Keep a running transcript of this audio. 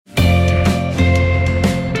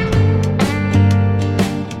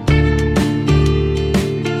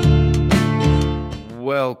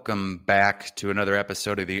welcome back to another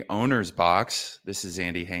episode of the Owner's Box. This is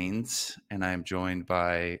Andy Haynes, and I'm joined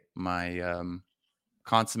by my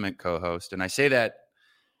consummate co-host. And I say that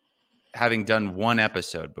having done one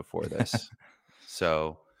episode before this.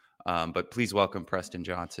 But please welcome Preston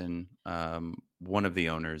Johnson, one of the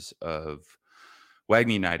owners of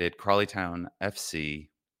Wagner United, Crawley Town FC.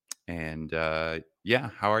 And how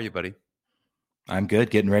are you, buddy? I'm good.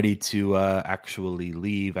 Getting ready to actually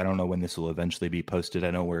leave. I don't know when this will eventually be posted.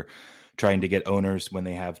 I know we're trying to get owners when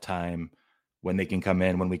they have time, when they can come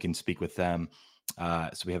in, when we can speak with them.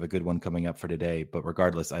 So we have a good one coming up for today. But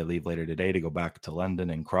regardless, I leave later today to go back to London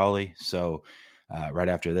and Crawley. So right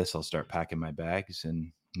after this, I'll start packing my bags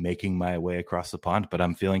and making my way across the pond. But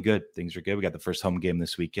I'm feeling good. Things are good. We got the first home game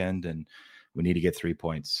this weekend, and we need to get 3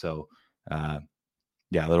 points. So, a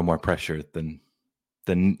little more pressure than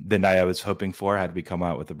I was hoping for had we come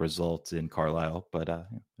out with a result in Carlisle, but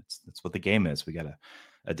that's what the game is. We got to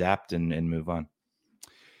adapt and move on.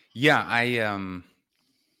 Yeah,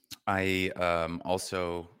 I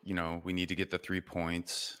also, we need to get the 3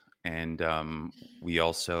 points, and we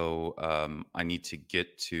also I need to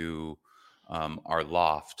get to our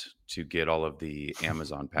loft to get all of the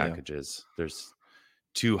Amazon packages. Yeah. There's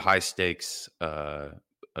 2 high stakes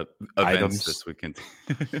events this weekend.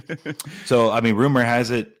 So, rumor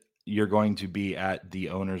has it you're going to be at the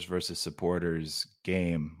owners versus supporters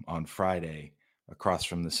game on Friday across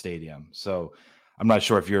from the stadium. So I'm not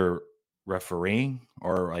sure if you're refereeing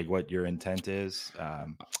or like what your intent is.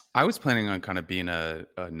 I was planning on kind of being a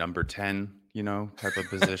number 10, type of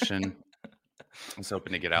position. I was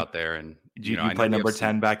hoping to get out there and you play number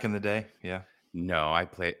 10 back in the day. Yeah. No, I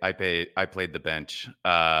played the bench.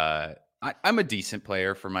 I'm a decent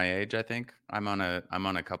player for my age. I think I'm on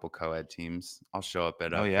a couple co-ed teams. I'll show up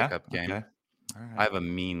at a pickup game. Okay. All right. I have a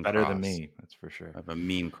mean better cross. Than me. That's for sure. I have a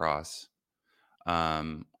mean cross.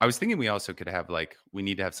 I was thinking we also could have we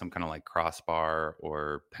need to have some kind of crossbar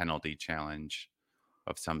or penalty challenge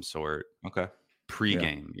of some sort. Okay.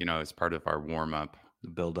 Pre-game, as part of our warm up,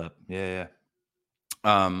 the build up. Yeah.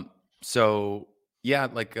 So. Yeah,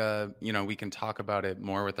 we can talk about it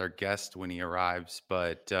more with our guest when he arrives.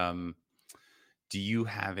 But do you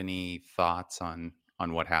have any thoughts on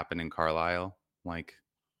what happened in Carlisle?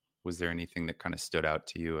 Was there anything that kind of stood out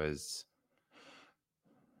to you as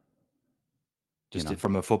just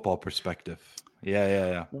from a football perspective?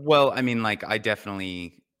 Yeah. Well, I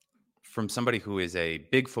definitely, from somebody who is a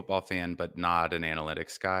big football fan but not an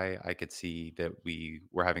analytics guy, I could see that we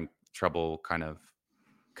were having trouble kind of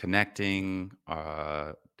connecting.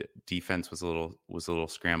 Defense was a little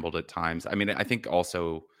scrambled at times. I think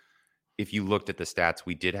also if you looked at the stats,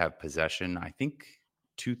 we did have possession, I think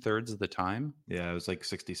 2/3 of the time. Yeah, it was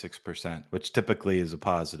 66%, which typically is a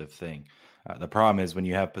positive thing. The problem is when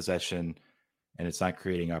you have possession and it's not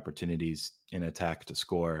creating opportunities in attack to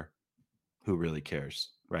score, who really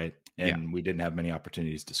cares, right? And we didn't have many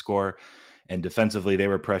opportunities to score, and defensively they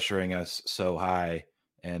were pressuring us so high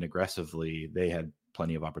and aggressively. They had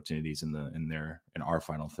plenty of opportunities in our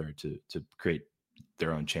final third to create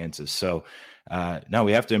their own chances. So no,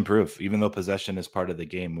 we have to improve. Even though possession is part of the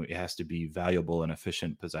game, it has to be valuable and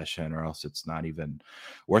efficient possession, or else it's not even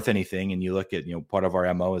worth anything. And you look at, part of our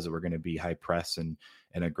MO is that we're going to be high press and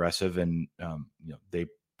aggressive, and they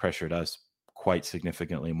pressured us quite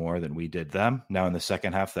significantly more than we did them. Now in the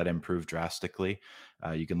second half, that improved drastically.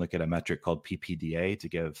 You can look at a metric called PPDA to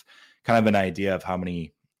give kind of an idea of how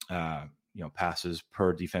many passes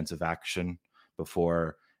per defensive action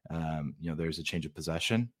before there's a change of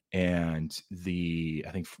possession. And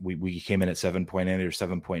I think we came in at 7.8 or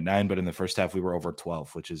 7.9, but in the first half we were over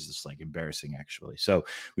 12, which is just embarrassing actually. So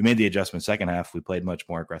we made the adjustment second half. We played much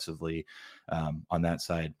more aggressively on that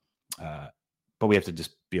side, but we have to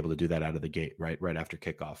just be able to do that out of the gate right after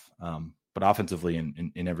kickoff. But offensively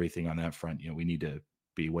in everything on that front, we need to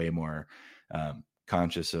be way more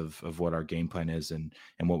conscious of what our game plan is and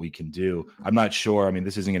what we can do. I'm not sure.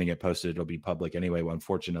 This isn't going to get posted. It'll be public anyway. Well,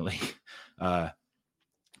 unfortunately,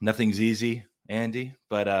 nothing's easy, Andy,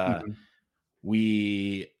 but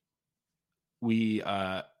we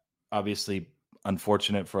obviously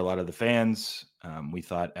unfortunate for a lot of the fans. We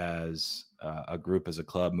thought as a group, as a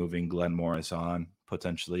club, moving Glenn Morris on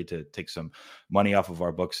potentially to take some money off of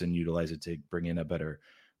our books and utilize it to bring in a better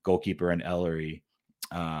goalkeeper and Ellery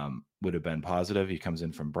would have been positive. He comes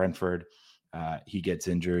in from Brentford. He gets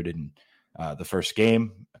injured in the first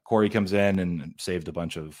game. Corey comes in and saved a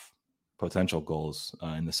bunch of potential goals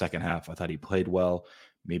in the second half. I thought he played well,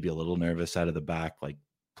 maybe a little nervous out of the back,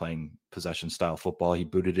 playing possession style football. He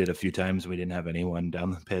booted it a few times. We didn't have anyone down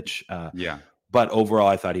the pitch. But overall,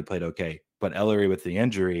 I thought he played okay. But Ellery with the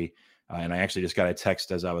injury, And I actually just got a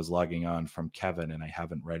text as I was logging on from Kevin, and I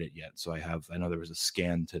haven't read it yet. So I know there was a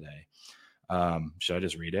scan today. Should I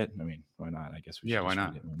just read it? I mean, why not? I guess we should why just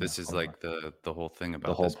not? read it. This is like the whole thing about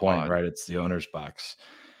the whole this point, pod. right? It's the owner's box.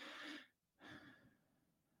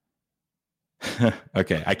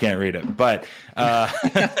 Okay, I can't read it, but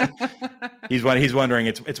he's wondering.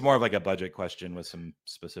 It's more of like a budget question with some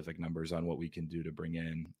specific numbers on what we can do to bring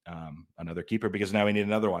in another keeper, because now we need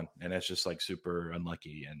another one, and it's just like super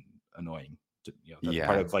unlucky and annoying. That's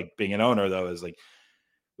part of like being an owner, though, is like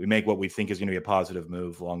we make what we think is going to be a positive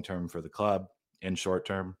move long term for the club and short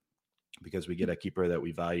term, because we get a keeper that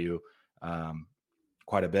we value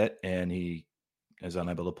quite a bit, and he is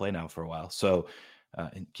unable to play now for a while. So.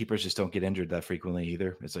 And keepers just don't get injured that frequently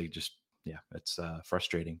either. It's like it's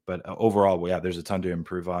frustrating. But overall, there's a ton to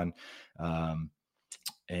improve on.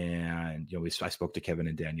 And I spoke to Kevin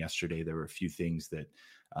and Dan yesterday. There were a few things that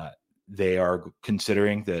they are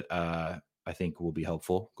considering that I think will be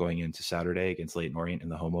helpful going into Saturday against Leyton Orient in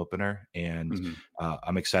the home opener. And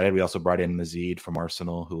I'm excited. We also brought in Mazid from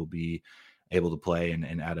Arsenal, who will be able to play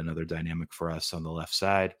and add another dynamic for us on the left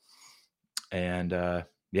side. And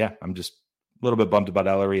I'm just a little bit bummed about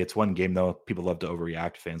Ellery. It's one game, though. People love to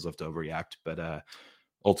overreact. Fans love to overreact. But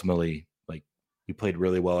ultimately, like, we played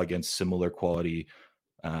really well against similar quality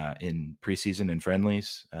in preseason and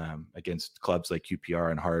friendlies against clubs like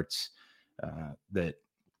QPR and Hearts. That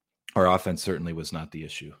our offense certainly was not the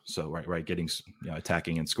issue. So right, getting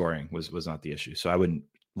attacking and scoring was not the issue. So I wouldn't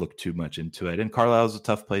look too much into it. And Carlisle's a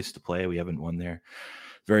tough place to play. We haven't won there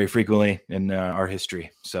very frequently in our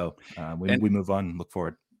history. So we move on and look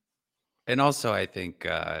forward. And also, I think,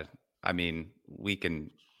 we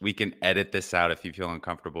can edit this out if you feel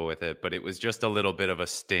uncomfortable with it, but it was just a little bit of a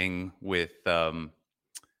sting with kind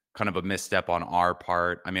of a misstep on our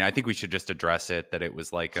part. I mean, I think we should just address it, that it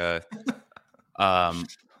was like a,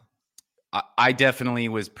 I definitely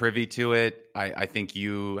was privy to it. I think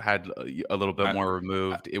you had a little bit more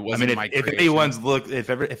removed. It wasn't my creation.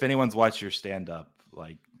 If anyone's watched your stand up,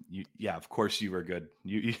 like, of course you were good.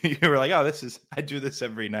 You were like, oh, I do this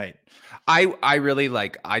every night. I really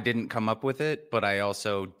I didn't come up with it, but I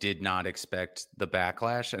also did not expect the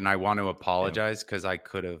backlash. And I want to apologize because I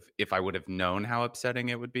could have, if I would have known how upsetting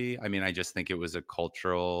it would be. I mean, I just think it was a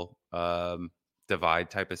cultural divide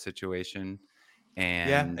type of situation.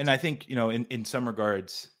 And I think, in some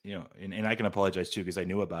regards, and I can apologize too, because I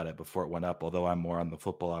knew about it before it went up, although I'm more on the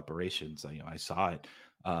football operations. I saw it.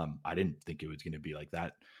 I didn't think it was going to be like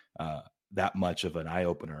that. That much of an eye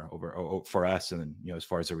opener for us, and as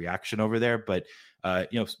far as a reaction over there. But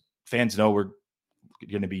fans know we're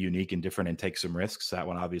going to be unique and different and take some risks. That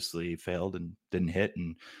one obviously failed and didn't hit,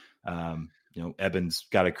 and Eben's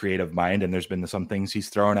got a creative mind, and there's been some things he's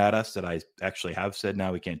thrown at us that I actually have said,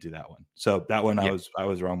 no, we can't do that one. So that one, I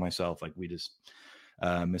was wrong myself. Like, we just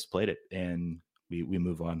misplayed it, and we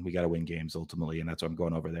move on. We got to win games ultimately, and that's why I'm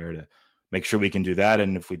going over there to make sure we can do that.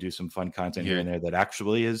 And if we do some fun content here and there that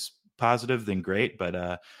actually is positive, then great.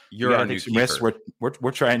 But you're our new keeper. Risks. We're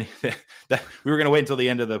trying that. We were going to wait until the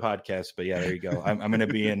end of the podcast, but there you go. I'm going to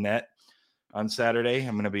be in net on Saturday.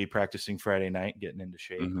 I'm going to be practicing Friday night, getting into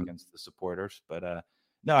shape against the supporters. But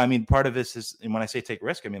no, I mean, part of this is, and when I say take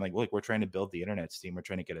risk, I mean, look, we're trying to build the internet team. We're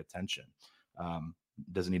trying to get attention.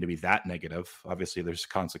 Doesn't need to be that negative. Obviously, there's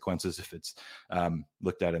consequences if it's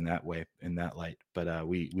looked at in that way, in that light. But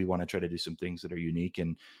we want to try to do some things that are unique,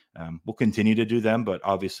 and we'll continue to do them. But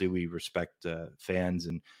obviously, we respect fans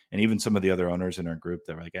and even some of the other owners in our group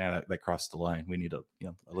that are like, that crossed the line. We need to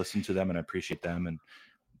listen to them and appreciate them, and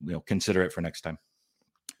consider it for next time.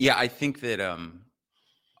 Yeah, I think that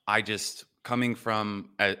I just, coming from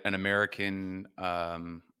an American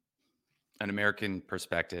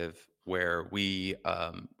perspective, where we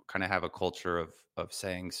kind of have a culture of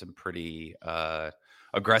saying some pretty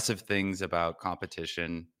aggressive things about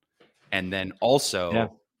competition, and then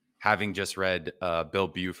also having just read Bill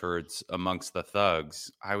Buford's Amongst the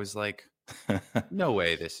Thugs, I was like, no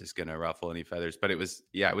way this is going to ruffle any feathers. But it was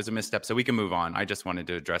a misstep, so we can move on. I just wanted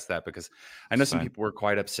to address that because I know some people were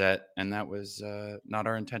quite upset, and that was not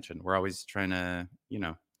our intention. We're always trying to,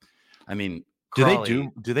 I mean,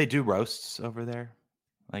 do they do roasts over there?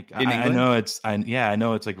 Like, I know it's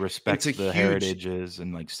like respect the heritages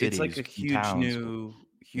and like cities. It's like a huge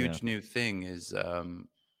new thing is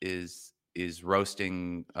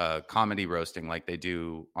roasting, comedy roasting, like they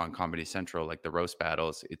do on Comedy Central, like the roast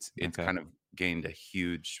battles. It's kind of gained a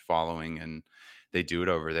huge following, and they do it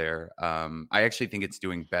over there. I actually think it's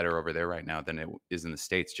doing better over there right now than it is in the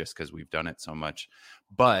States, just because we've done it so much.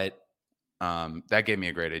 But that gave me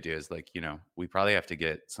a great idea. Is like, we probably have to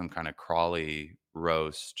get some kind of Crawley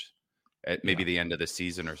roast at maybe the end of the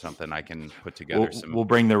season or something, I can put together We'll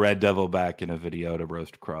bring the Red Devil back in a video to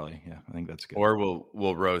roast Crawley. Yeah, I think that's good. Or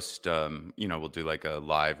we'll roast, we'll do like a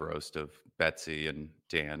live roast of Betsy and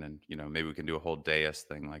Dan, and maybe we can do a whole Deus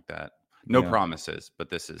thing like that. No promises, but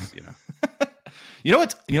this is You know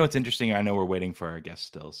what's interesting? I know we're waiting for our guest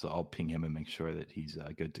still, so I'll ping him and make sure that he's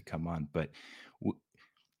good to come on. But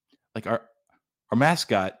like our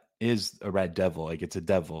mascot is a red devil. Like it's a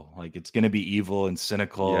devil. Like it's going to be evil and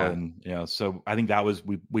cynical, and So I think that was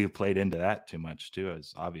we played into that too much too.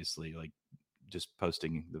 As obviously like just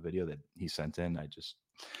posting the video that he sent in. I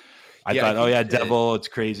thought, devil, it's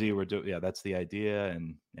crazy. That's the idea.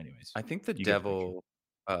 And anyways, I think the devil.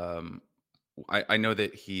 I know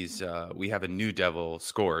that he's we have a new devil,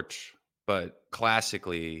 Scorch, but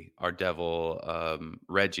classically our devil,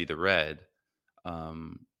 Reggie the Red,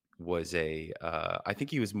 was I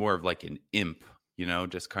think he was more of like an imp,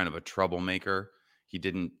 just kind of a troublemaker. He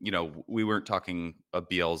didn't, we weren't talking a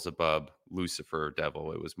Beelzebub, Lucifer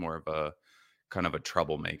devil. It was more of a kind of a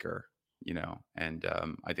troublemaker, and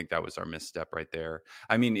I think that was our misstep right there.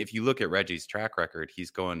 I mean, if you look at Reggie's track record,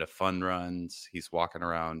 he's going to fun runs, he's walking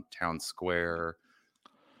around town square.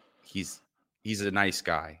 He's a nice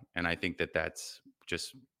guy, and I think that that's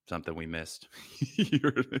just something we missed.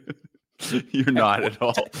 You're not at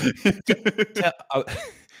all.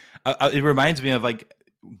 It reminds me of like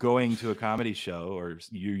going to a comedy show or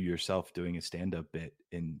you yourself doing a stand-up bit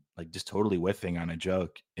and like just totally whiffing on a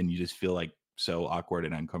joke, and you just feel like so awkward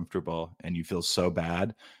and uncomfortable, and you feel so bad,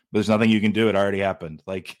 but there's nothing you can do. It already happened.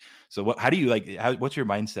 Like, so how do you what's your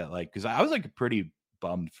mindset like? Because I was like pretty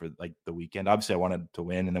bummed for like the weekend. Obviously I wanted to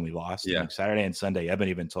win, and then we lost. Yeah. Like Saturday and Sunday, Evan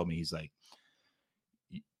even told me, he's like,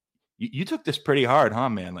 you took this pretty hard, huh,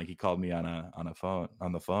 man? Like he called me on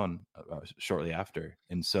the phone shortly after.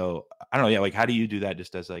 And so I don't know. Yeah. Like, how do you do that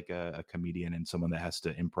just as like a comedian and someone that has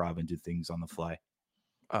to improv and do things on the fly?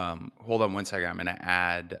 Hold on one second. I'm going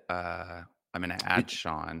to add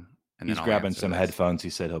Sean, and he's then grabbing some headphones. He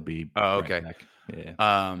said he'll be. Oh, okay. Right back. Yeah.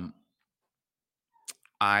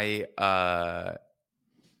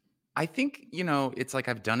 I think, it's like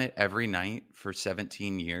I've done it every night for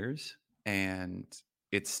 17 years, and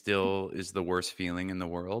it still is the worst feeling in the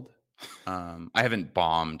world. I haven't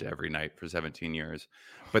bombed every night for 17 years,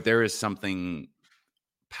 but there is something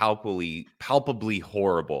palpably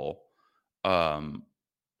horrible,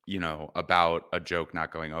 about a joke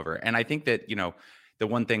not going over. And I think that, the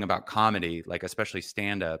one thing about comedy, like especially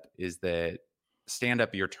stand-up, is that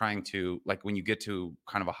stand-up, you're trying to, like, when you get to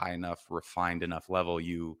kind of a high enough, refined enough level,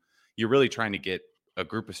 you're really trying to get a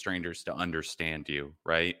group of strangers to understand you,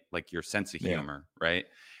 right? Like your sense of humor, right?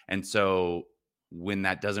 And so when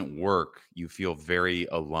that doesn't work, you feel very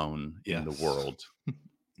alone in the world.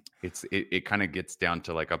 It kind of gets down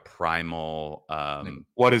to like a primal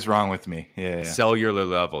what is wrong with me? Cellular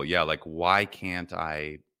level. Yeah, like why can't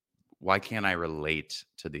I relate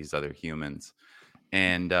to these other humans?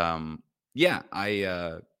 And I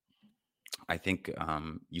think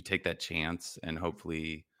you take that chance, and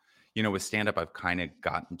hopefully, with stand-up, I've kind of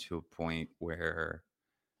gotten to a point where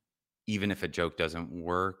even if a joke doesn't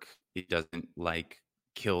work, it doesn't like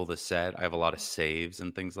kill the set. I have a lot of saves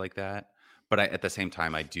and things like that. But at the same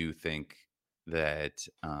time, I do think that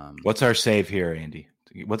what's our save here, Andy?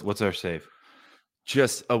 What's our save?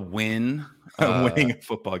 Just a win, winning a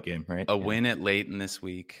football game, right? A win at Leighton this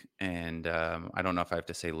week, and I don't know if I have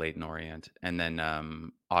to say Leighton Orient, and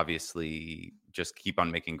then obviously just keep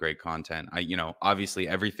on making great content. Obviously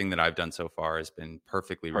everything that I've done so far has been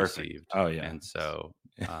perfect. Received. Oh yeah, and so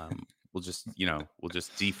we'll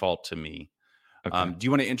just default to me. Okay. Do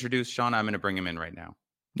you want to introduce Sean? I'm going to bring him in right now.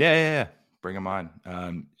 Yeah. Bring him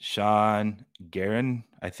on. Sean Guerin,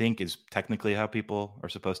 I think, is technically how people are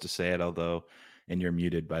supposed to say it, although, and you're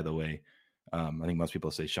muted, by the way. I think most people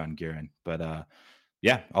say Sean Guerin, but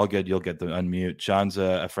yeah, all good. You'll get the unmute. Sean's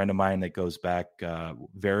a friend of mine that goes back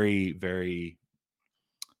very, very,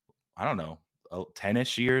 I don't know,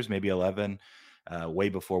 10-ish years, maybe 11, way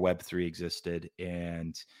before Web3 existed.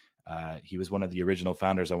 And he was one of the original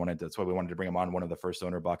founders. That's why we wanted to bring him on one of the first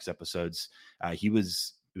Owner Box episodes.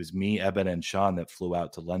 It was me, Eben, and Sean that flew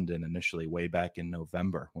out to London initially way back in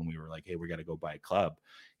November when we were like, hey, we got to go buy a club.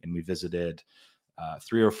 And we visited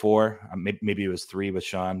 3 or 4, maybe it was 3 with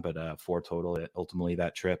Sean, but 4 total ultimately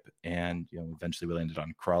that trip. And, eventually we landed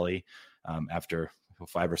on Crawley after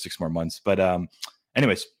 5 or 6 more months. But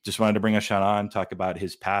anyways, just wanted to bring Sean on, talk about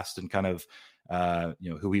his past and kind of,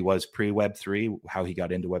 who he was pre-Web3, how he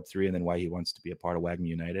got into Web3, and then why he wants to be a part of Wagner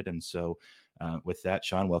United. And so with that,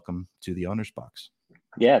 Sean, welcome to the Owner's Box.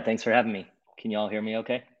 Yeah, thanks for having me. Can you all hear me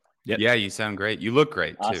okay? Yep. Yeah, you sound great. You look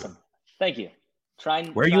great, awesome. Too. Thank you.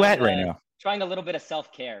 Where are you at right now? Trying a little bit of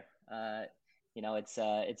self-care.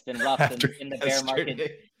 It's been rough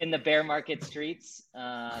in the bear market streets.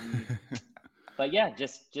 But yeah,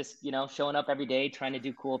 just showing up every day, trying to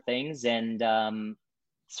do cool things, and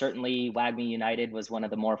certainly WAGMI United was one of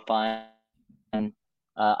the more fun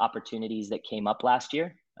opportunities that came up last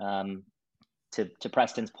year. To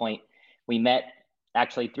Preston's point, we met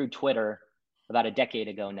actually through Twitter about a decade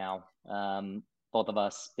ago now. Both of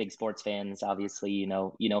us big sports fans, obviously, you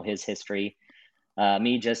know his history.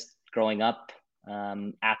 Me just growing up,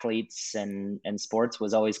 athletes and sports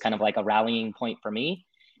was always kind of like a rallying point for me.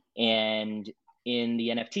 And in the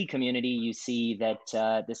NFT community, you see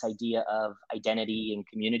that this idea of identity and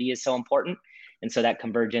community is so important. And so that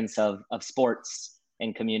convergence of sports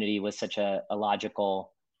and community was such a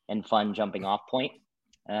logical and fun jumping off point.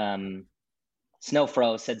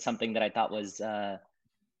 Snowfro said something that I thought was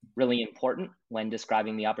really important when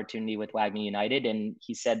describing the opportunity with WAGMI United. And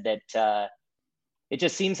he said that it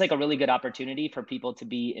just seems like a really good opportunity for people to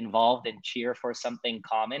be involved and cheer for something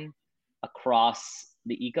common across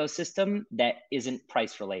the ecosystem that isn't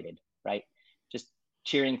price related, right? Just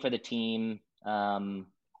cheering for the team,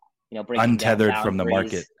 untethered from the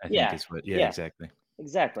market, I think is what, exactly.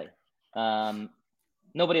 Exactly.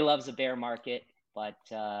 Nobody loves a bear market, but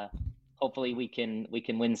hopefully we can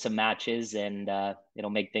win some matches, and it'll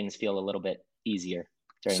make things feel a little bit easier.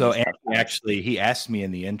 So actually, he asked me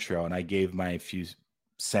in the intro, and I gave my few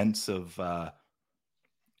cents of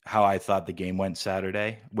how I thought the game went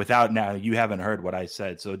Saturday. Now, you haven't heard what I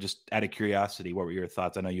said, so just out of curiosity, what were your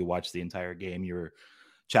thoughts? I know you watched the entire game. You were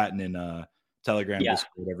chatting in Telegram,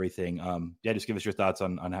 Discord, everything. Just give us your thoughts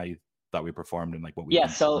on how you thought we performed and like what we. Yeah,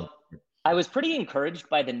 so I was pretty encouraged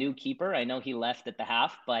by the new keeper. I know he left at the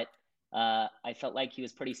half, but I felt like he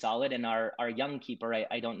was pretty solid. And our young keeper,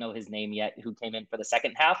 I don't know his name yet, who came in for the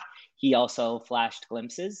second half, he also flashed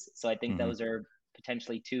glimpses. So I think those are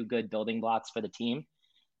potentially two good building blocks for the team.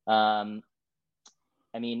 I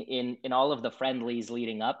mean, in all of the friendlies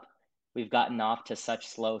leading up, we've gotten off to such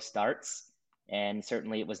slow starts, and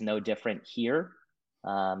certainly it was no different here.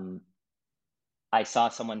 I saw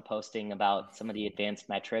someone posting about some of the advanced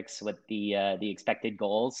metrics with the expected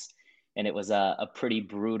goals, and it was a pretty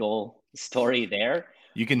brutal story there.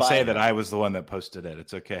 You can say that I was the one that posted it.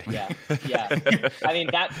 It's okay. Yeah. I mean,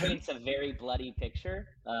 that paints a very bloody picture.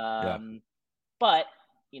 But,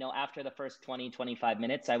 after the first 20-25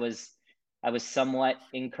 minutes, I was somewhat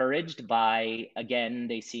encouraged by, again,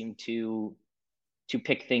 they seemed to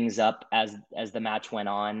pick things up as the match went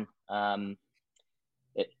on.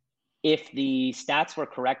 If the stats were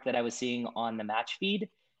correct that I was seeing on the match feed,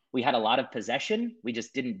 we had a lot of possession. We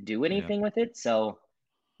just didn't do anything with it. So,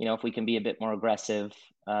 if we can be a bit more aggressive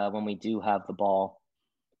when we do have the ball.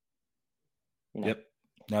 Yep.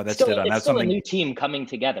 No, that's still, it. It's still a new team coming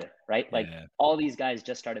together, right? Like all these guys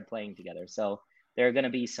just started playing together. So there are going to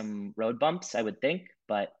be some road bumps, I would think,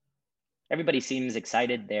 but everybody seems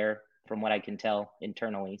excited there from what I can tell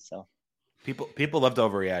internally. So people love to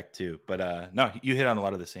overreact too, but no, you hit on a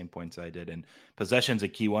lot of the same points I did. And possession's a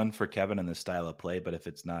key one for Kevin and the style of play, but if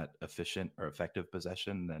it's not efficient or effective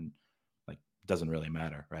possession, then doesn't really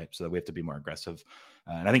matter, right? So we have to be more aggressive.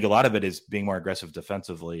 And I think a lot of it is being more aggressive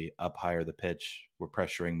defensively, up higher the pitch. We're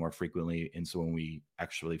pressuring more frequently. And so when we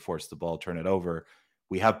actually force the ball, turn it over,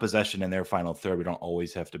 we have possession in their final third. We don't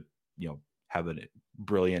always have to, have a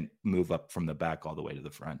brilliant move up from the back all the way to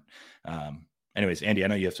the front. Anyways, Andy, I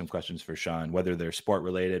know you have some questions for Sean, whether they're sport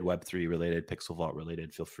related, Web3 related, Pixel Vault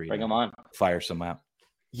related. Feel free to them on. Fire some out.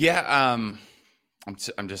 Yeah.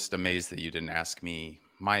 I'm just amazed that you didn't ask me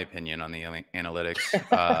my opinion on the analytics.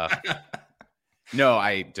 No,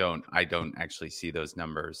 I don't actually see those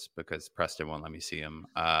numbers because Preston won't let me see them.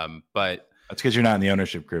 But that's because you're not in the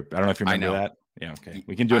ownership group. I don't know if you remember that. Yeah. Okay.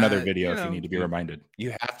 We can do another video if you need to be reminded.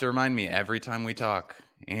 You have to remind me every time we talk,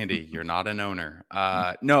 Andy, you're not an owner.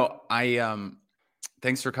 No,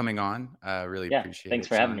 thanks for coming on. Really appreciate it. Thanks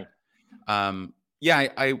for having me.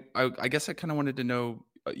 I guess I kind of wanted to know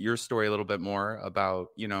your story a little bit more about,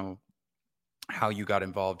 how you got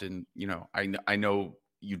involved in, I know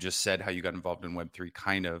you just said how you got involved in Web3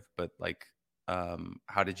 kind of, but like,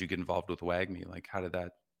 how did you get involved with WAGMI? Like, how did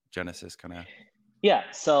that genesis kind of? Yeah.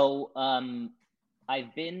 So,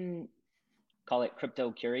 I've been, call it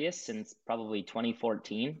crypto curious since probably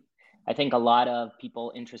 2014. I think a lot of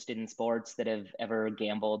people interested in sports that have ever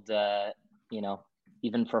gambled,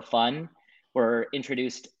 even for fun, were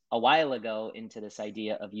introduced a while ago into this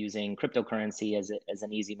idea of using cryptocurrency as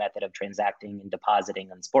an easy method of transacting and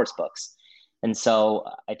depositing on sports books. And so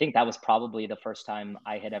I think that was probably the first time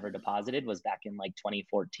I had ever deposited was back in like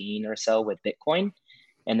 2014 or so with Bitcoin.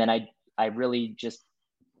 And then I I really just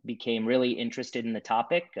became really interested in the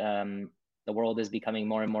topic. The world is becoming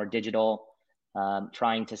more and more digital,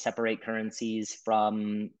 trying to separate currencies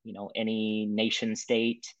from, any nation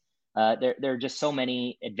state. There are just so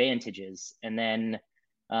many advantages. And then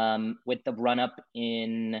with the run up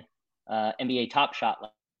in NBA Top Shot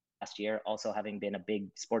last year, also having been a big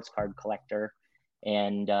sports card collector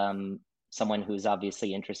and someone who's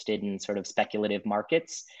obviously interested in sort of speculative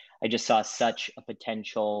markets, I just saw such a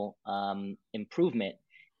potential improvement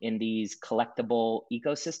in these collectible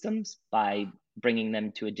ecosystems by bringing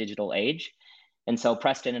them to a digital age. And so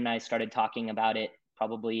Preston and I started talking about it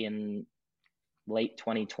probably in late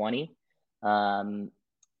 2020.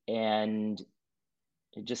 And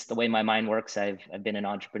just the way my mind works, I've been an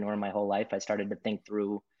entrepreneur my whole life. I started to think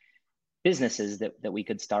through businesses that we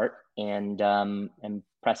could start. And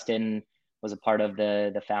Preston was a part of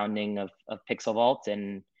the founding of Pixel Vault.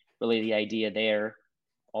 And really the idea there,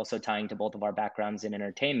 also tying to both of our backgrounds in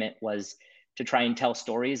entertainment, was to try and tell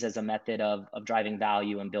stories as a method of driving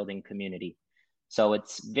value and building community. So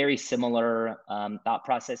it's very similar thought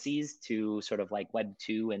processes to sort of like Web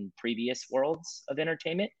 2 and previous worlds of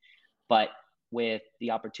entertainment, but with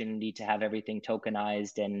the opportunity to have everything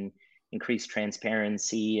tokenized and increase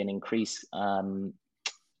transparency and increase sort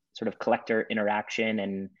of collector interaction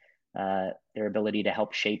and their ability to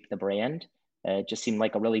help shape the brand. It just seemed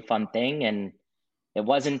like a really fun thing. And it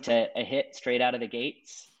wasn't a hit straight out of the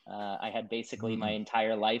gates. I had basically my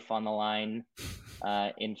entire life on the line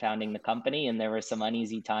in founding the company, and there were some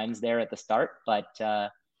uneasy times there at the start, but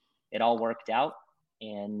it all worked out.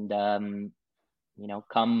 And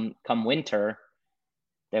come winter,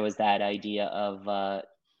 there was that idea of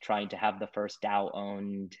trying to have the first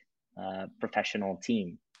DAO-owned professional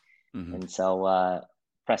team. Mm-hmm. And so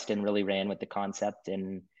Preston really ran with the concept,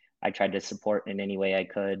 and I tried to support in any way I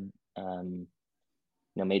could.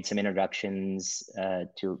 Made some introductions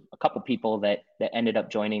to a couple people that ended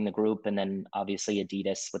up joining the group, and then obviously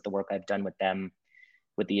Adidas with the work I've done with them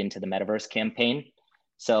with the Into the Metaverse campaign.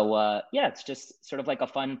 So it's just sort of like a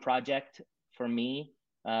fun project for me.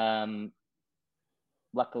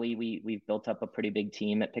 Luckily, we've built up a pretty big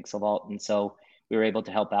team at Pixel Vault, and so we were able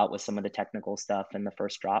to help out with some of the technical stuff in the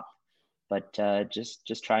first drop. But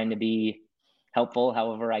just trying to be helpful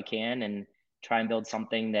however I can, and try and build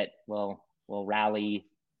something that will rally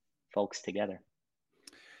folks together.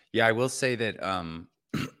 Yeah, I will say that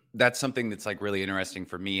that's something that's like really interesting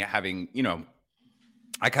for me, having,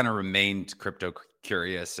 I kind of remained crypto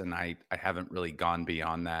curious, and I haven't really gone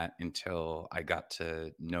beyond that until I got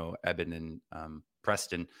to know Eben and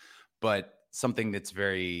Preston. But something that's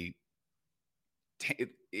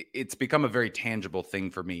it's become a very tangible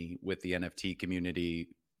thing for me with the NFT community,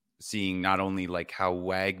 seeing not only like how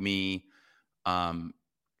WAGMI,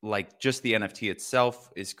 like just the NFT itself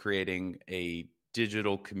is creating a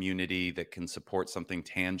digital community that can support something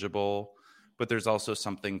tangible, but there's also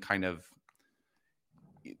something kind of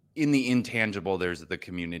in the intangible. There's the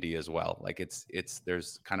community as well. Like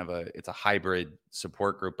there's kind of it's a hybrid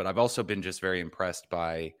support group, but I've also been just very impressed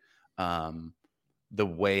by the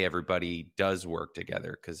way everybody does work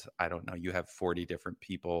together. Cause I don't know, you have 40 different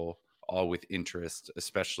people all with interest,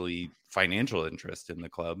 especially financial interest in the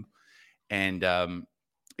club. And,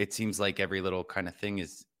 it seems like every little kind of thing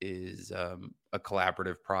is a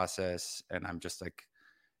collaborative process. And I'm just like,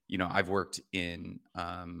 I've worked in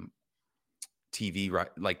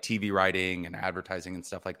TV writing and advertising and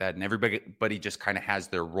stuff like that. And everybody just kind of has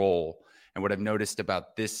their role. And what I've noticed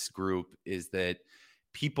about this group is that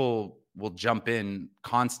people will jump in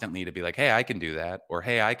constantly to be like, hey, I can do that. Or,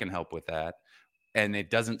 hey, I can help with that. And it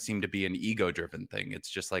doesn't seem to be an ego-driven thing. It's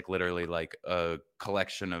just like literally like a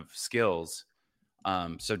collection of skills.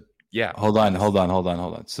 So yeah. Hold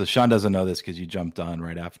on. So Sean doesn't know this because you jumped on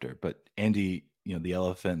right after, but Andy, the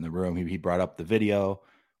elephant in the room, he brought up the video.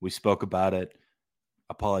 We spoke about it,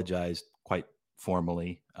 apologized quite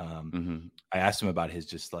formally. I asked him about his,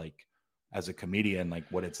 just like as a comedian, like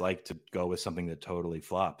what it's like to go with something that totally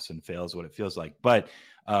flops and fails, what it feels like. But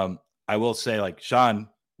I will say, like, Sean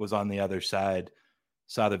was on the other side,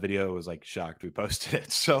 saw the video, was like shocked we posted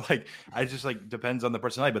it. So like, I just like depends on the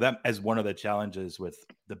personality, but that as one of the challenges with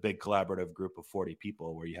the big collaborative group of 40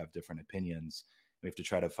 people where you have different opinions, we have to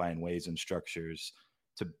try to find ways and structures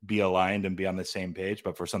to be aligned and be on the same page.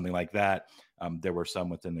 But for something like that, there were some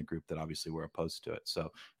within the group that obviously were opposed to it.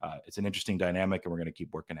 So it's an interesting dynamic, and we're going to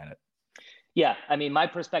keep working at it. Yeah. I mean, my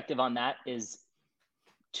perspective on that is,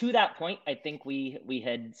 to that point, I think we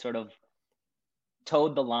had sort of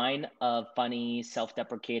towed the line of funny,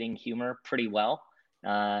 self-deprecating humor pretty well.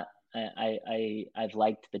 I've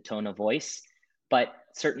liked the tone of voice, But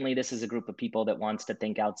certainly this is a group of people that wants to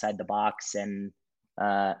think outside the box, and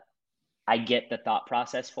I get the thought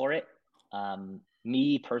process for it.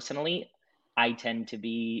 Me personally, I tend to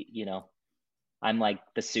be, I'm like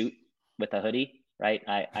the suit with a hoodie, right?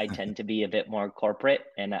 I tend to be a bit more corporate,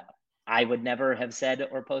 and I would never have said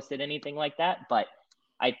or posted anything like that. But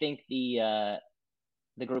I think the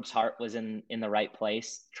group's heart was in the right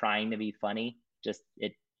place, trying to be funny. Just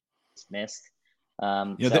it missed.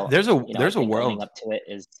 There's a world owning up to it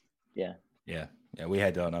is yeah, we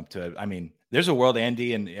had to own up to it. I mean, there's a world,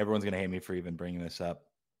 Andy, and everyone's gonna hate me for even bringing this up,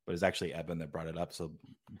 but it's actually Evan that brought it up, so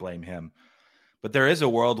blame him. But there is a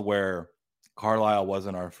world where Carlisle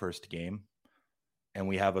wasn't our first game, and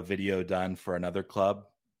we have a video done for another club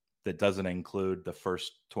that doesn't include the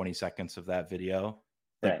first 20 seconds of that video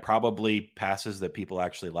that probably passes that people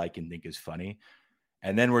actually like and think is funny.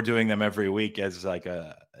 And then we're doing them every week as like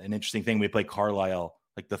an interesting thing. We play Carlisle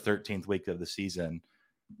like the 13th week of the season,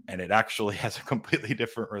 and it actually has a completely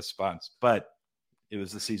different response, but it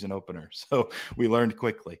was the season opener. So we learned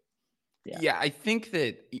quickly. Yeah, I think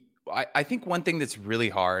that I think one thing that's really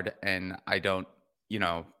hard, and I don't,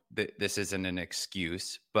 this isn't an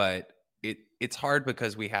excuse, but it's hard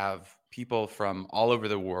because we have people from all over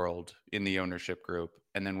the world in the ownership group.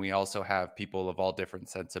 And then we also have people of all different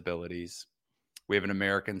sensibilities. We have an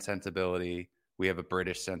American sensibility. We have a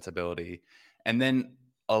British sensibility. And then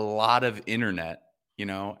a lot of internet,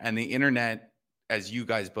 and the internet, as you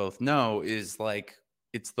guys both know, is like,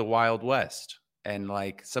 it's the Wild West. And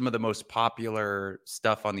like some of the most popular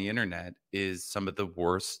stuff on the internet is some of the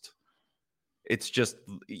worst. It's just,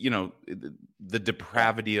 the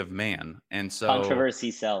depravity of man. And so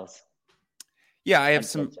controversy sells. Yeah, I have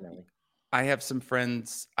some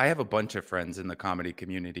friends. I have a bunch of friends in the comedy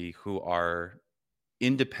community who are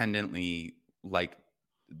independently, like,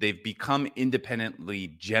 they've become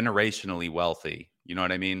independently, generationally wealthy. You know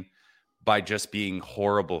what I mean? By just being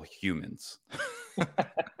horrible humans.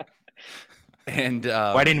 And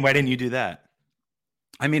why didn't you do that?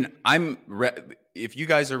 I mean, if you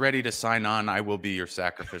guys are ready to sign on, I will be your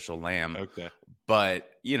sacrificial lamb. Okay.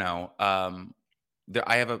 But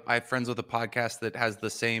I have friends with a podcast that has the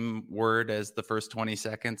same word as the first 20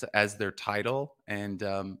 seconds as their title, and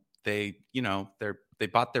they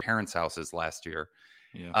bought their parents' houses last year.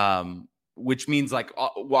 Yeah. Which means like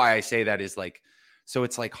why I say that is like, so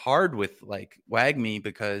it's like hard with like WAGMI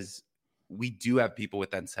because we do have people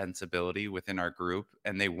with that sensibility within our group,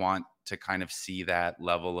 and they want to kind of see that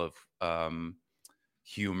level of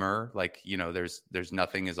humor. Like, there's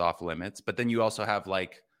nothing is off limits, but then you also have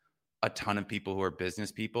like a ton of people who are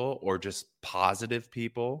business people or just positive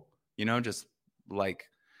people, just like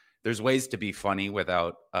there's ways to be funny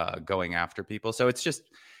without going after people. So it's just,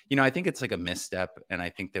 I think it's like a misstep. And I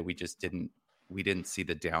think that we didn't see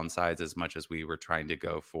the downsides as much as we were trying to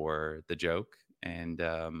go for the joke. And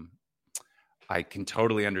I can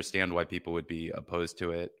totally understand why people would be opposed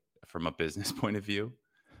to it from a business point of view.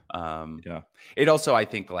 It also, I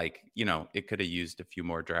think like, it could have used a few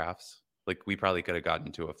more drafts. Like we probably could have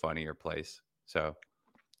gotten to a funnier place. So,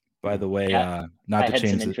 by the way, I had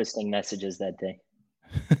some interesting messages that day.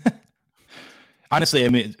 Honestly, I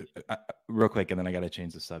mean, real quick, and then I got to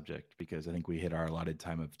change the subject because I think we hit our allotted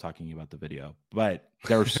time of talking about the video. But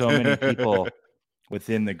there are so many people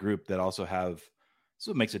within the group that also have,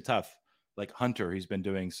 so it makes it tough. Like Hunter, he's been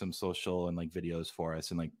doing some social and like videos for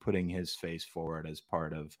us and like putting his face forward as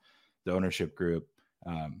part of the ownership group.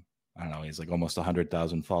 I don't know, he's like almost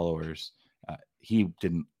 100,000 followers. He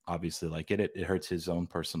didn't obviously like it. It hurts his own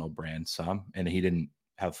personal brand some, and he didn't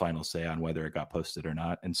have final say on whether it got posted or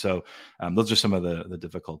not. And so those are some of the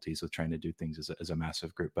difficulties with trying to do things as a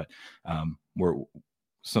massive group. But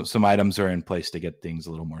some items are in place to get things a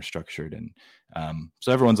little more structured, and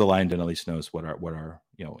so everyone's aligned and at least knows what our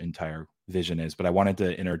entire vision is. But I wanted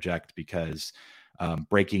to interject because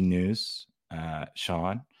breaking news,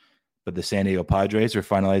 Sean. But the San Diego Padres are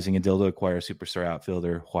finalizing a deal to acquire superstar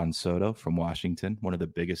outfielder Juan Soto from Washington, one of the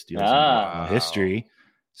biggest deals in history.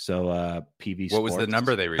 So PV Sports, what was the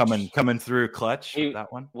number they reached? Coming through clutch with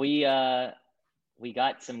that one? We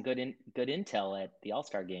got some good intel at the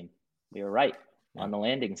All-Star game. We were right on the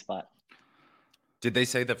landing spot. Did they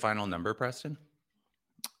say the final number, Preston?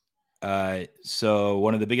 So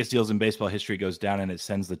one of the biggest deals in baseball history goes down, and it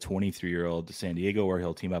sends the 23-year-old to San Diego, where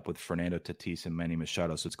he'll team up with Fernando Tatis and Manny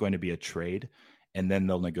Machado. So it's going to be a trade, and then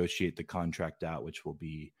they'll negotiate the contract out, which will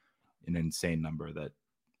be an insane number that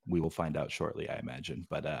we will find out shortly, I imagine.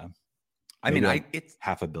 But I mean, it's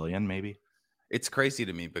 $500 million, maybe. It's crazy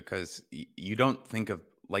to me because you don't think of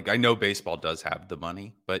like I know baseball does have the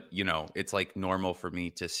money, but you know, it's like normal for me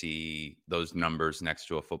to see those numbers next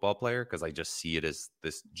to a football player because I just see it as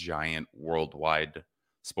this giant worldwide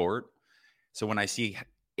sport. So when I see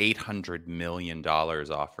 $800 million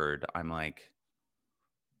offered, I'm like,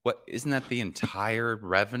 what, isn't that the entire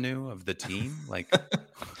revenue of the team? Like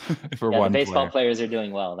For Yeah, the one baseball player. players are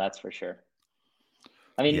doing well, that's for sure.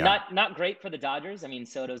 I mean, Yeah. not great for the Dodgers. I mean,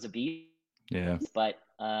 Soto's a beast, Yeah. but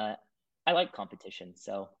I like competition,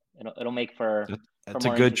 so it'll make for That's a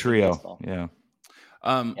more good interesting trio. baseball. Yeah.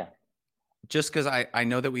 Yeah. Just because I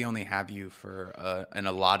know that we only have you for an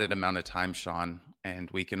allotted amount of time, Sean, and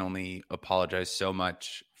we can only apologize so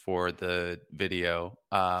much for the video.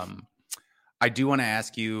 I do want to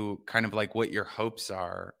ask you kind of like what your hopes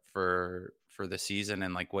are for the season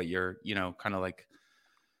and like what you're, you know, kind of like,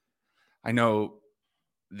 I know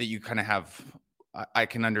that you kind of have, I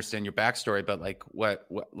can understand your backstory, but like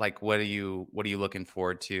what are you looking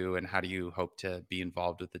forward to and how do you hope to be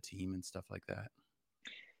involved with the team and stuff like that?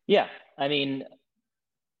 Yeah. I mean,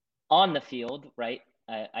 on the field, right?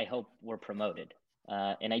 I hope we're promoted.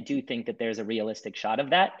 And I do think that there's a realistic shot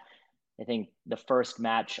of that. I think the first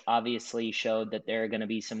match obviously showed that there are going to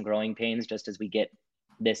be some growing pains just as we get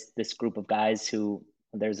this group of guys who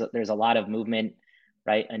there's a lot of movement,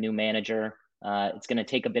 right? A new manager. It's going to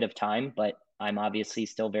take a bit of time, but I'm obviously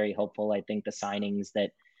still very hopeful. I think the signings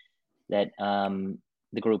that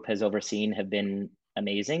the group has overseen have been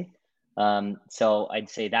amazing. So I'd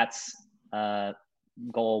say that's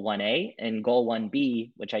goal 1A, and goal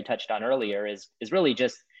 1B, which I touched on earlier, is really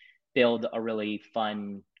just build a really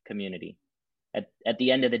fun community. At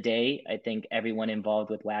the end of the day, I think everyone involved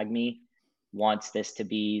with WAGMI wants this to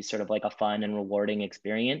be sort of like a fun and rewarding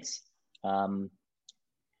experience.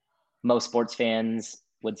 Most sports fans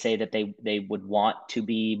would say that they would want to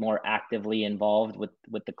be more actively involved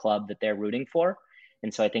with the club that they're rooting for.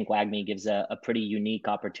 And so I think WAGMI gives a pretty unique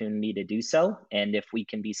opportunity to do so. And if we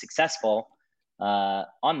can be successful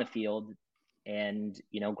on the field and,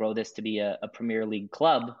 you know, grow this to be a Premier League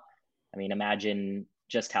club, I mean, imagine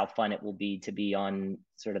just how fun it will be to be on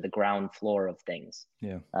sort of the ground floor of things.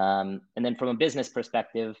 Yeah. And then from a business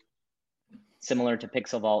perspective, similar to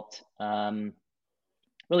Pixel Vault,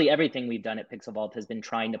 really everything we've done at Pixel Vault has been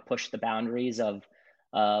trying to push the boundaries of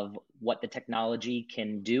what the technology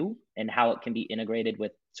can do and how it can be integrated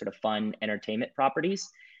with sort of fun entertainment properties.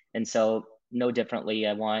 And so no differently,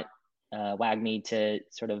 I want WAGMI to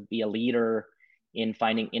sort of be a leader in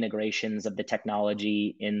finding integrations of the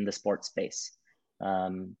technology in the sports space.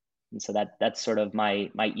 And so that's sort of my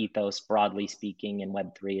ethos, broadly speaking, in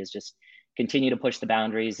Web3 is just continue to push the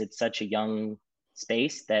boundaries. It's such a young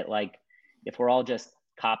space that, like, if we're all just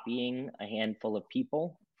copying a handful of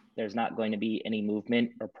people, there's not going to be any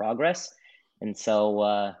movement or progress. And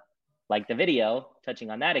so, like the video,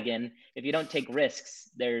 touching on that again, if you don't take risks,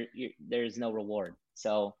 there's no reward.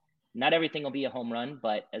 So not everything will be a home run,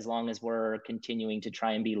 but as long as we're continuing to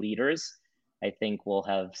try and be leaders, I think we'll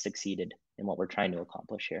have succeeded in what we're trying to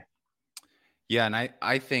accomplish here. Yeah, and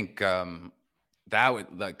I think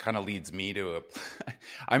that kind of leads me to a.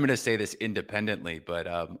 I'm going to say this independently, but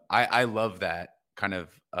I love that kind of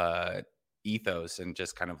ethos and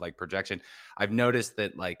just kind of like projection. I've noticed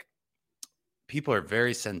that like people are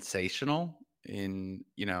very sensational in,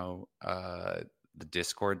 you know, the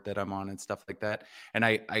Discord that I'm on and stuff like that, and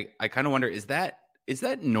I kind of wonder, is that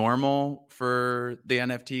normal for the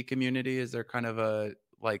NFT community? Is there kind of a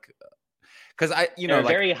like, because there are like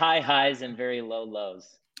very high highs and very low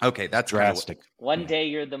lows. Okay, that's drastic. One day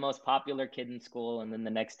you're the most popular kid in school, and then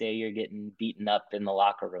the next day you're getting beaten up in the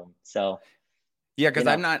locker room. So yeah, because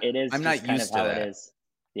I'm not kind used of how to that. It is.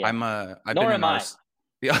 Yeah.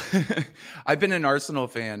 I've been an Arsenal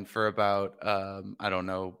fan for about I don't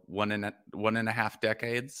know, one and a half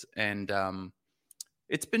decades, and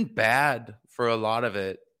it's been bad for a lot of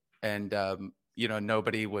it. And you know,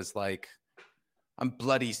 nobody was like, I'm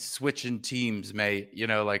bloody switching teams, mate. You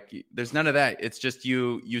know, like there's none of that. It's just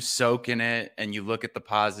you soak in it and you look at the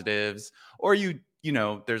positives, or you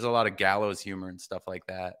know, there's a lot of gallows humor and stuff like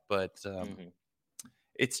that. But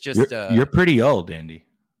it's just you're pretty old, Andy.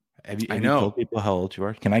 Have you know. Told people how old you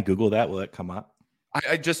are? Can I Google that? Will it come up?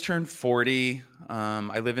 I just turned 40.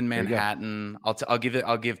 I live in Manhattan. I'll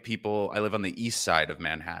give people. I live on the east side of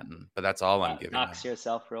Manhattan, but that's all I'm giving. Dox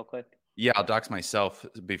yourself real quick. Yeah, I'll dox myself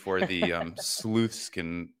before the sleuths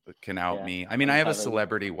can out me. I mean, I have a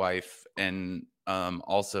celebrity wife, and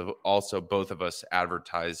also both of us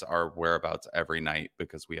advertise our whereabouts every night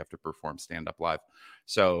because we have to perform stand-up live.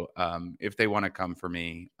 So if they want to come for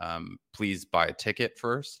me, please buy a ticket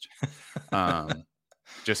first,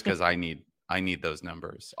 just because I need I need those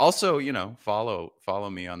numbers. Also, follow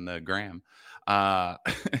me on the gram. Well,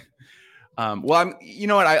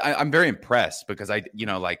 I'm very impressed because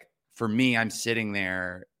like for me, I'm sitting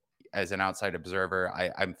there as an outside observer.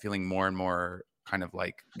 I'm feeling more and more kind of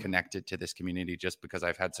like connected to this community just because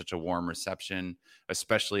I've had such a warm reception,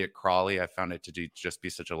 especially at Crawley. I found it to just be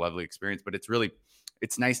such a lovely experience, but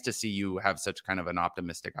it's nice to see you have such kind of an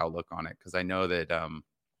optimistic outlook on it. Cause I know that,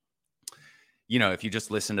 if you just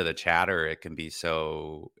listen to the chatter, it can be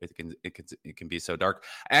so dark.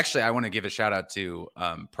 Actually, I want to give a shout out to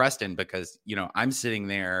Preston because, I'm sitting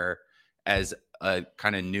there as a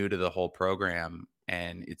kind of new to the whole program,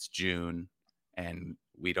 and it's June and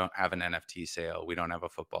we don't have an NFT sale. We don't have a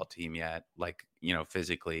football team yet, like,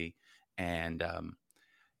 physically. And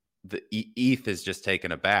the ETH is just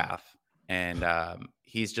taking a bath. And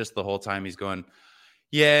he's just the whole time he's going,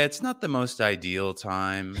 yeah, it's not the most ideal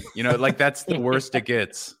time. Like that's the worst it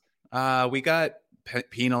gets. We got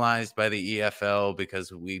penalized by the EFL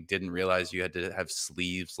because we didn't realize you had to have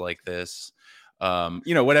sleeves like this.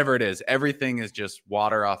 Whatever it is, everything is just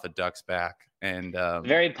water off a duck's back. And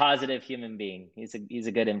very positive human being. He's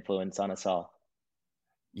a good influence on us all.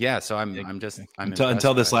 Yeah, so I'm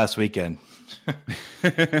until this last weekend.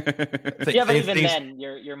 But even then,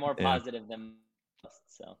 you're more positive than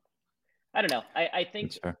most. So I don't know. I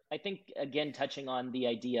think again, touching on the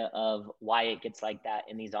idea of why it gets like that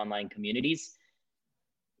in these online communities.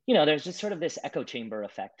 There's just sort of this echo chamber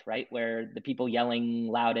effect, right? Where the people yelling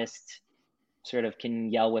loudest sort of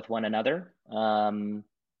can yell with one another.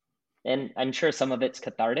 And I'm sure some of it's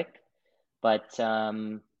cathartic, but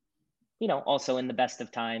also in the best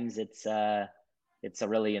of times, it's a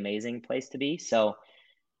really amazing place to be. So,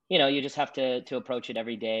 you just have to approach it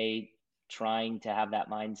every day, trying to have that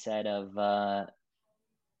mindset of,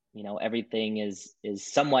 everything is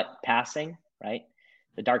somewhat passing, right?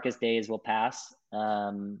 The darkest days will pass,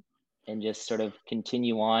 and just sort of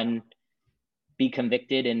continue on, be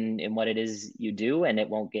convicted in what it is you do, and it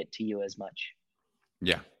won't get to you as much.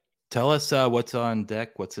 Yeah. Tell us what's on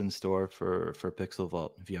deck, what's in store for Pixel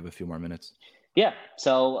Vault, if you have a few more minutes. Yeah.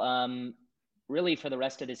 So really for the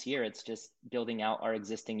rest of this year, it's just building out our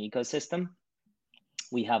existing ecosystem.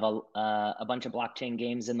 We have a bunch of blockchain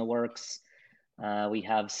games in the works. We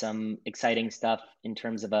have some exciting stuff in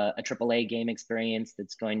terms of a AAA game experience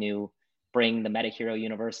that's going to bring the MetaHero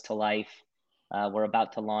universe to life. We're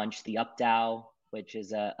about to launch the UpDAO, which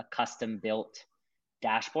is a custom-built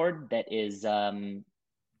dashboard that is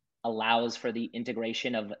allows for the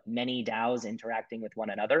integration of many DAOs interacting with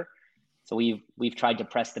one another. So we've tried to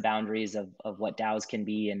press the boundaries of what DAOs can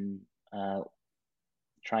be and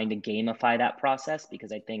trying to gamify that process,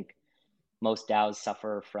 because I think most DAOs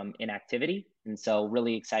suffer from inactivity. And so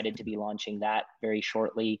really excited to be launching that very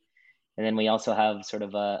shortly. And then we also have sort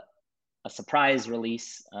of a surprise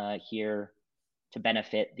release here to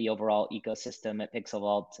benefit the overall ecosystem at Pixel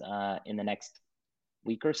Vault in the next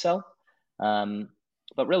week or so.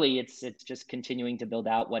 But really, it's just continuing to build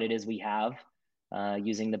out what it is we have,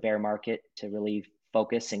 using the bear market to really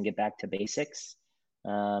focus and get back to basics.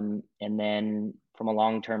 And then from a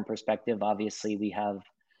long-term perspective, obviously, we have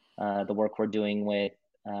the work we're doing with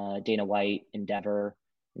Dana White, Endeavor,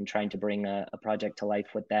 and trying to bring a project to life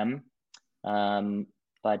with them.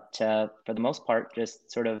 But for the most part,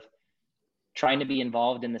 just sort of trying to be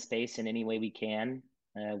involved in the space in any way we can,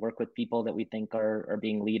 work with people that we think are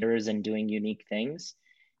being leaders and doing unique things,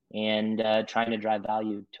 and trying to drive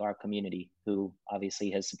value to our community, who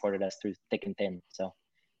obviously has supported us through thick and thin. So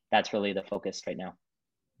that's really the focus right now.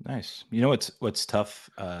 Nice. What's tough,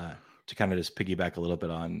 to kind of just piggyback a little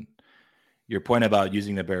bit on your point about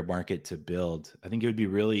using the bear market to build. I think it would be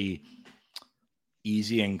really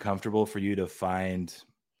easy and comfortable for you to find,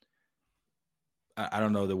 I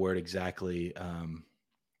don't know the word exactly,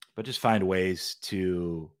 but just find ways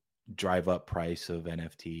to drive up price of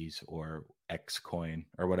NFTs or X coin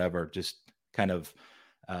or whatever, just kind of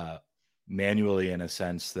manually, in a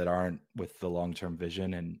sense, that aren't with the long-term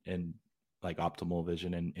vision and like optimal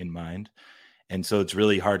vision in mind. And so it's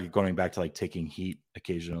really hard going back to like taking heat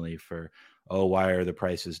occasionally for, why are the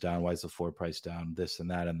prices down? Why is the floor price down? This and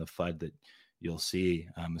that, and the FUD that you'll see,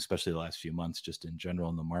 especially the last few months, just in general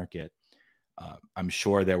in the market. I'm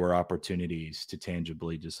sure there were opportunities to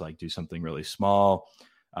tangibly just like do something really small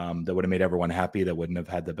that would have made everyone happy, that wouldn't have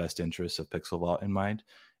had the best interests of Pixel Vault in mind.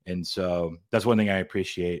 And so that's one thing I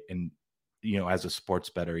appreciate. And, as a sports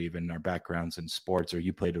bettor, even our backgrounds in sports, or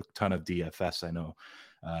you played a ton of DFS, I know,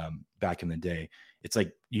 back in the day, it's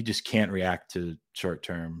like you just can't react to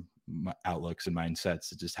short-term outlooks and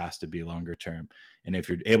mindsets. It just has to be longer term. And if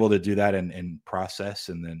you're able to do that and process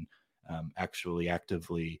and then actually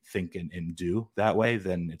actively think and do that way,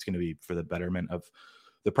 then it's going to be for the betterment of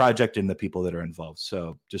the project and the people that are involved.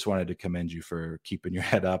 So just wanted to commend you for keeping your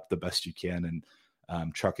head up the best you can and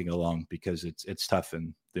trucking along, because it's tough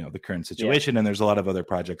in the current situation. And there's a lot of other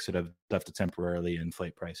projects that have to temporarily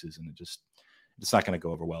inflate prices, and it's not going to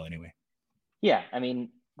go over well anyway. Yeah, I mean,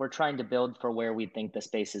 we're trying to build for where we think the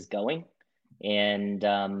space is going,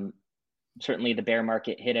 and certainly the bear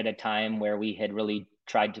market hit at a time where we had really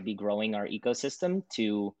tried to be growing our ecosystem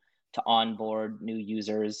to onboard new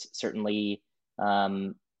users. Certainly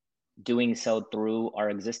doing so through our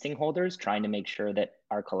existing holders, trying to make sure that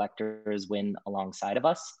our collectors win alongside of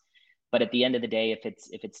us. But at the end of the day, if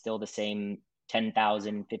it's still the same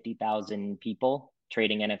 10,000, 50,000 people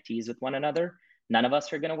trading NFTs with one another, none of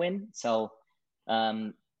us are going to win. So,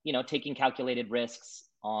 taking calculated risks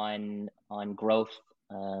on growth,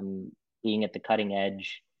 being at the cutting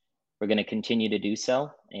edge, we're going to continue to do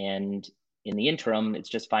so. And in the interim, it's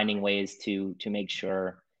just finding ways to make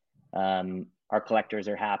sure our collectors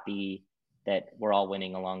are happy, that we're all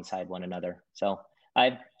winning alongside one another. So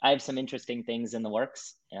I have some interesting things in the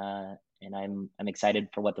works, and I'm excited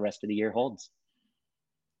for what the rest of the year holds.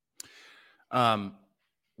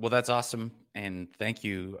 Well, that's awesome, and thank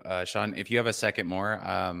you, Sean. If you have a second more,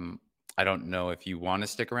 I don't know if you want to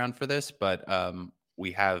stick around for this, but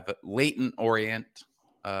we have Leyton Orient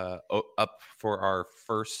up for our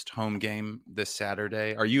first home game this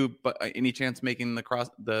Saturday. Are you, any chance, making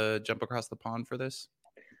the jump across the pond for this?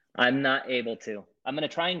 I'm not able to. I'm going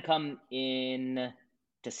to try and come in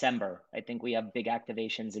December. I think we have big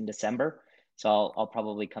activations in December, so I'll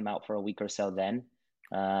probably come out for a week or so then.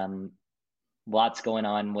 Lots going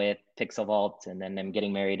on with Pixel Vault, and then I'm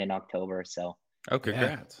getting married in October. So,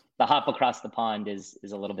 congrats. The hop across the pond is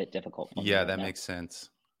a little bit difficult. Yeah, that makes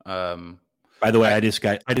sense. By the way, I just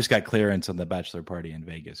got clearance on the bachelor party in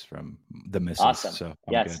Vegas from the missus. Awesome. So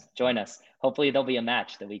yes, good. Join us. Hopefully there'll be a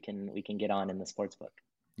match that we can get on in the sports book.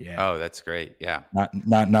 Yeah. Oh, that's great. Yeah.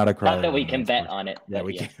 Not a crawler. Not that we can bet on it. Yeah,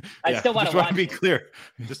 we can. I still want to watch. To be clear,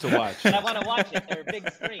 just to watch. I want to watch it. They're a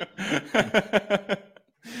big screen.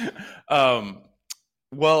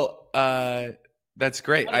 Well, that's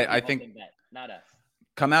great. I think bet, not us.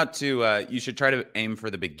 Come out to. You should try to aim for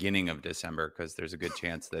the beginning of December, because there's a good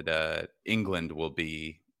chance that England will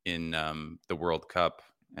be in the World Cup,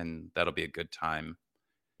 and that'll be a good time.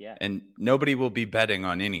 Yeah. And nobody will be betting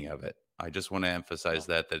on any of it. I just want to emphasize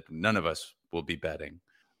that none of us will be betting.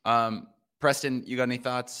 Preston, you got any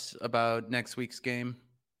thoughts about next week's game?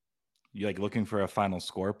 You looking for a final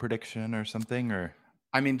score prediction or something, or?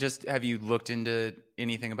 I mean, just have you looked into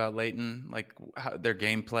anything about Leyton, their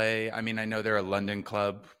gameplay? I mean, I know they're a London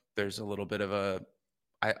club. There's a little bit of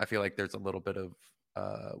I feel like there's a little bit of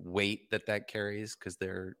weight that carries, because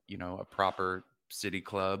they're, a proper city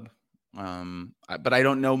club. But I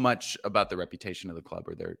don't know much about the reputation of the club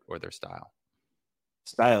or their style.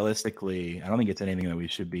 Stylistically, I don't think it's anything that we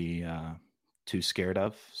should be too scared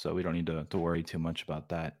of, so we don't need to worry too much about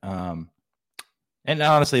that. And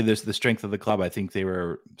honestly, there's the strength of the club. I think they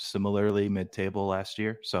were similarly mid-table last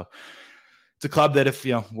year, so it's a club that if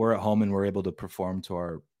we're at home and we're able to perform to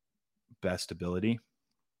our best ability,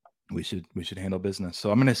 we should handle business.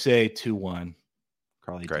 So I'm going to say 2-1,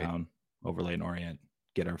 Crawley Town over Leyton Orient.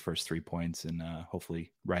 Get our first 3 points and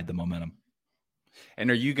hopefully ride the momentum.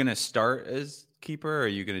 And are you going to start as keeper, or are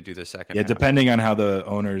you going to do the second? Yeah, depending on how the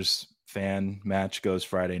owners fan match goes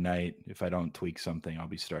Friday night. If I don't tweak something, I'll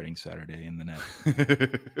be starting Saturday in the net.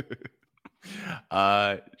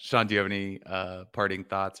 Sean, do you have any parting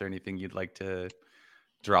thoughts or anything you'd like to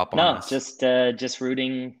drop on us? No, just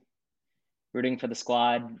rooting for the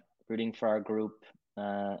squad, rooting for our group.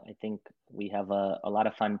 I think we have a lot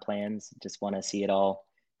of fun plans. Just want to see it all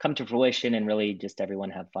come to fruition and really just everyone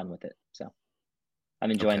have fun with it. So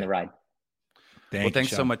I'm enjoying the ride.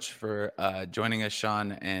 Thanks so much for joining us,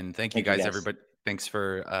 Sean. And thank you guys, everybody. Thanks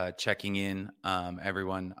for checking in,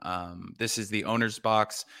 everyone. This is the Owner's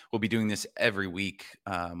Box. We'll be doing this every week,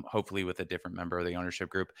 hopefully with a different member of the ownership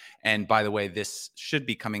group. And by the way, this should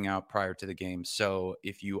be coming out prior to the game. So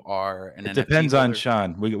if you are an NFT depends holder, on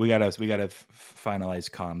Sean. We gotta finalize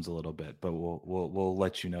comms a little bit, but we'll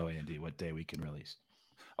let you know, Andy, what day we can release.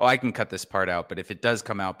 Oh, I can cut this part out, but if it does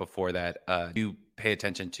come out before that, do pay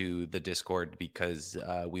attention to the Discord, because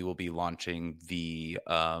we will be launching the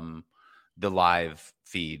live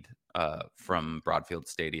feed from Broadfield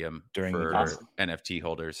Stadium for NFT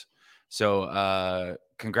holders. So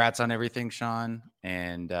congrats on everything, Sean.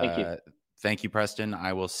 And thank you, Preston.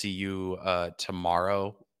 I will see you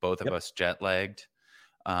tomorrow, both of us jet lagged.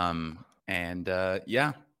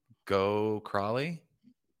 Go Crawley.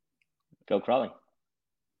 Go Crawley.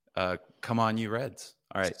 Come on, you Reds.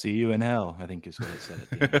 All right. See you in hell, I think is what it said at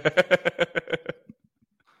the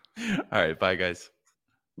end. All right. Bye, guys.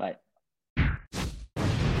 Bye.